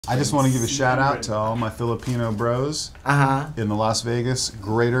I just want to give a shout out to all my Filipino bros in the Las Vegas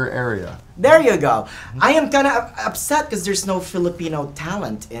greater area. There you go. I am kind of upset because there's no Filipino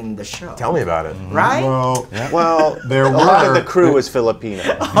talent in the show. Tell me about it. Right? Well, there a lot of the crew was Filipino.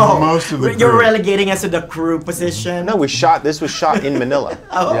 Most of the crew. You're relegating us to the crew position. No, this was shot in Manila.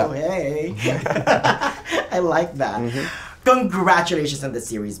 Hey. I like that. Congratulations on the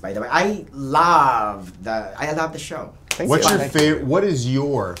series, by the way. I love the show. What is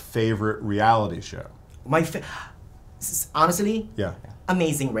your favorite reality show? Honestly,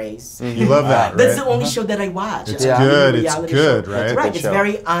 Amazing Race. You love that, right? That's the only show that I watch. It's good. It's good, right? That's right. It's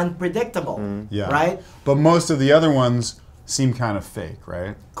very unpredictable, right? But most of the other ones seem kind of fake,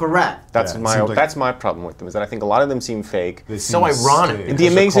 right? Correct. That's my problem with them, is that I think a lot of them seem fake. It's so ironic. The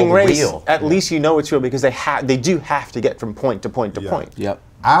Amazing Race, at least you know it's real because they do have to get from point to point to point. Yep.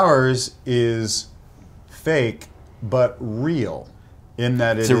 Ours is fake, but real, in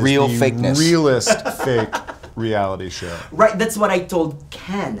that it's a real the fakeness. Realist fake reality show. Right, that's what I told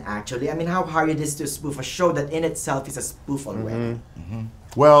Ken, actually. I mean, how hard it is to spoof a show that in itself is a spoof already.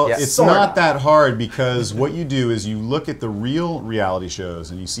 Well, it's not that hard because what you do is you look at the real reality shows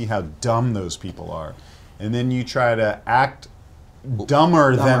and you see how dumb those people are. And then you try to act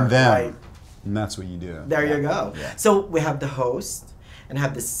dumber than them. Right. And that's what you do. There you go. Yeah. So we have the host and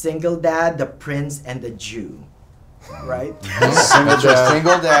have the single dad, the prince, and the Jew. Right? Single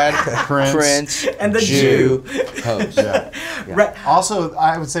dad, prince, and the Jew. Host. Right. Also,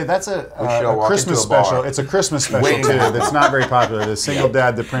 I would say that's a Christmas special. It's a Christmas special too. That's not very popular. The single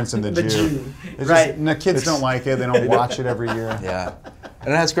dad, the prince, and the Jew. Right. The kids don't like it. They don't watch it every year. Yeah.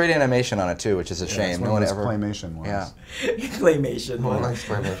 And it has great animation on it too, which is a shame. No one ever claymation ones. Yeah. Claymation. No one likes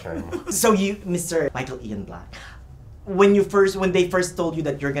claymation. So you, Mr. Michael Ian Black, when they first told you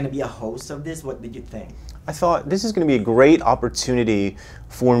that you're going to be a host of this, what did you think? I thought this is going to be a great opportunity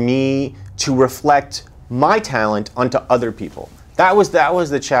for me to reflect my talent onto other people. That was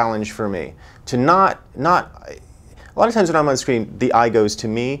the challenge for me. To not a lot of times when I'm on screen, the eye goes to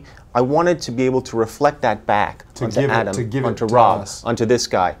me. I wanted to be able to reflect that back onto Adam, onto Rob, onto this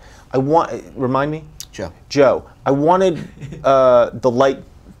guy. Remind me? Joe. I wanted the light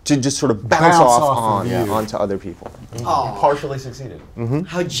to just sort of bounce off onto other people. You partially succeeded.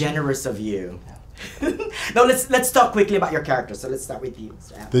 How generous of you. Now let's talk quickly about your character. So let's start with you.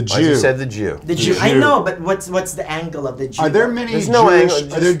 The Jew. As you said, the Jew. The Jew. I know, but what's the angle of the Jew? Are there many Jewish?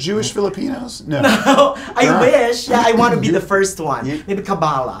 Are there Jewish Filipinos? No. I wish. Yeah, I want to be the first one. Maybe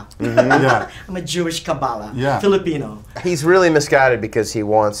Kabbalah. I'm a Jewish Kabbalah. Filipino. He's really misguided because he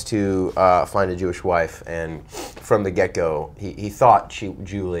wants to find a Jewish wife, and from the get-go, he thought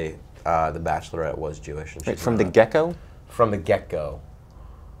Julie, the Bachelorette, was Jewish. And from the get-go? From the get-go.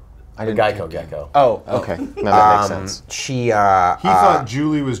 The Geico gecko. Oh, okay. No, that makes sense. He thought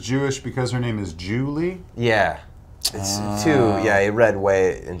Julie was Jewish because her name is Julie? Yeah. It's he read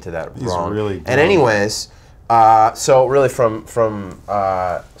way into that wrong. Really dumb. And anyways, so really from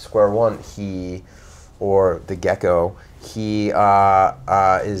square one, or the gecko, he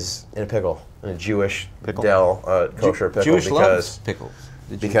is in a pickle, in a Jewish kosher pickle. Jewish loves pickles.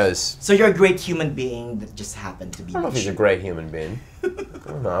 So you're a great human being that just happened to be. I don't know if he's a great human being.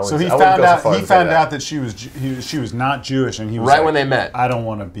 So he found out that she was not Jewish, and he was right when they met. I don't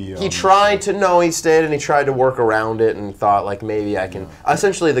want to be. He tried to he stayed, and he tried to work around it, and thought like maybe I can.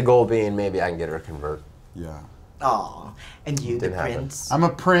 Essentially, the goal being maybe I can get her to convert. Yeah. Aw, and you, the prince. I'm a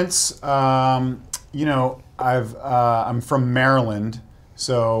prince. You know, I'm from Maryland,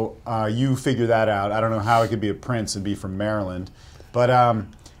 so you figure that out. I don't know how I could be a prince and be from Maryland. But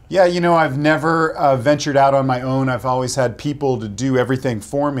yeah, you know, I've never ventured out on my own. I've always had people to do everything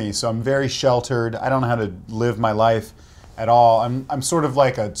for me, so I'm very sheltered. I don't know how to live my life at all. I'm sort of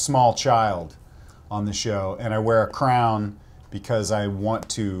like a small child on the show, and I wear a crown because I want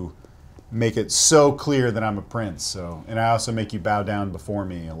to make it so clear that I'm a prince. So, and I also make you bow down before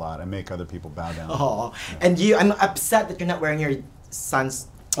me a lot. I make other people bow down. Oh, and I'm upset that you're not wearing your son's.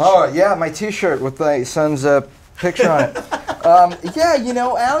 Oh yeah, my T-shirt with my son's picture on it. Yeah, you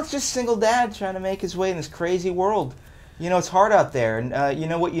know, Alex just single dad trying to make his way in this crazy world. You know, it's hard out there, and you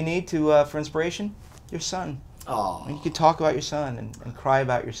know what you need for inspiration? Your son. Oh. You can talk about your son and cry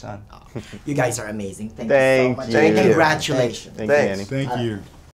about your son. You guys are amazing. Thank you so much. Thank you. Congratulations. Thank you, Manny. Thank you.